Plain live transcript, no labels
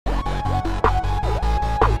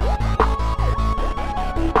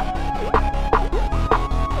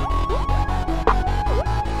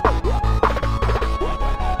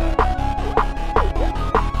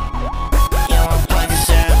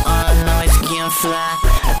fly.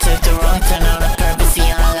 I took the wrong turn on purpose,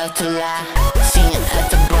 yeah, I love to lie. Seen it at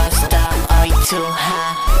the bus stop, are you too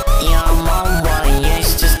high? Yeah, I'm on one, yeah,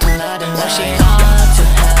 it's just another night. She called to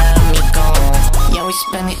have me go. Yeah, we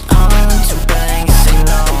spend it on to bang, say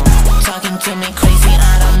no. Talking to me crazy,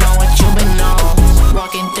 I don't know what you been on.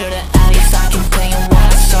 Walking through the alleys, I can play in what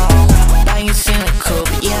I saw. Buying in a coupe,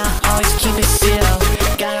 yeah, I always keep it sealed.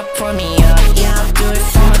 Gotta pour me up, yeah, I'll do it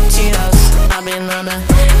for my tears. I've been on a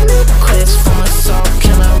new quest for my soul,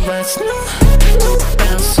 can I rest? No,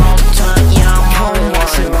 bounce all the time, yeah, I'm on one.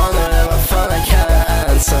 She wonder if I felt like had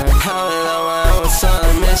an answer. How did I when I was on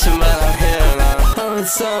a mission, but I'm here now. I'm in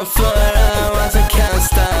some Florida, I can't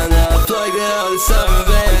stand up. Plugged it all this summer,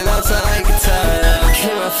 baby, that's all I can tell ya.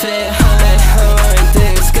 Keep my feet high, I'm wearing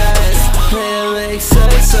these guys. Made it make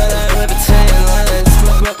sense when I read between lines.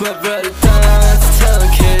 My brother down, I have to tell him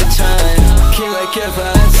keep trying. Keep my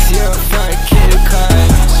advice, you're fine, keep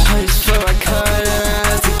crying. I just put my card and I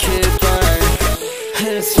have to keep buying.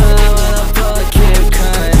 It's fine when I pull, I keep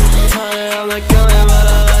crying. Tired, I'm not going, but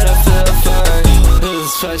I let it feel fine. This is a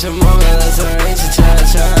special moment, let's arrange it, try.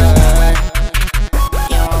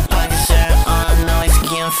 Yeah, my pockets are on, always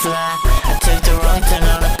getting fly. I took the wrong turn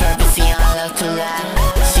on purpose, yeah, I love to lie.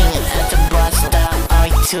 Seen it at the bus stop, are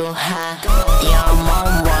you too high? Yeah, I'm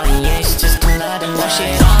on one, yeah, it's just another night. She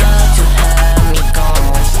called to have me go.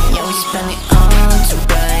 Yeah, we spend it on to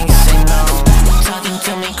bang, say no. Talking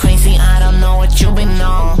to me crazy, I don't know what you been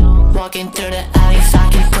on. Walking through the alleys, I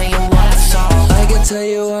can play you what I saw. I can tell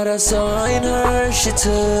you what I saw in her. She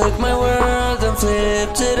took my world and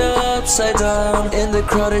flipped it upside down. In the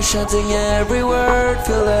crowd is shouting every word,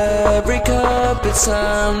 fill every cup. It's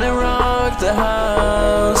time to rock the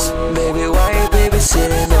house. Baby, why you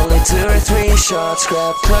babysitting? Only 2 or 3 shots.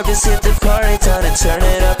 Grab club, just hit the party time and turn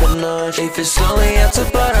it up a notch. If it's lonely at the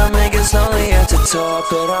bottom, make it lonely at the top.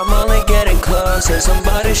 But I'm only getting closer.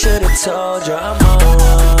 Somebody should've told you I'm on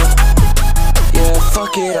one. Yeah,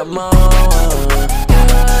 fuck it, I'm on one.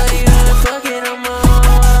 Yeah, fuck it, I'm on.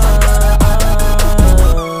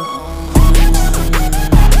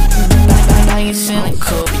 Buying in a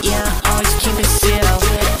coupe, yeah, I always keep it sealed.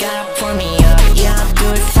 Gotta pour me up, yeah, I'll do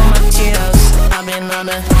it for my tears. I've been on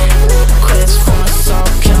a quest for my soul,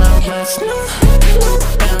 can I rest? No.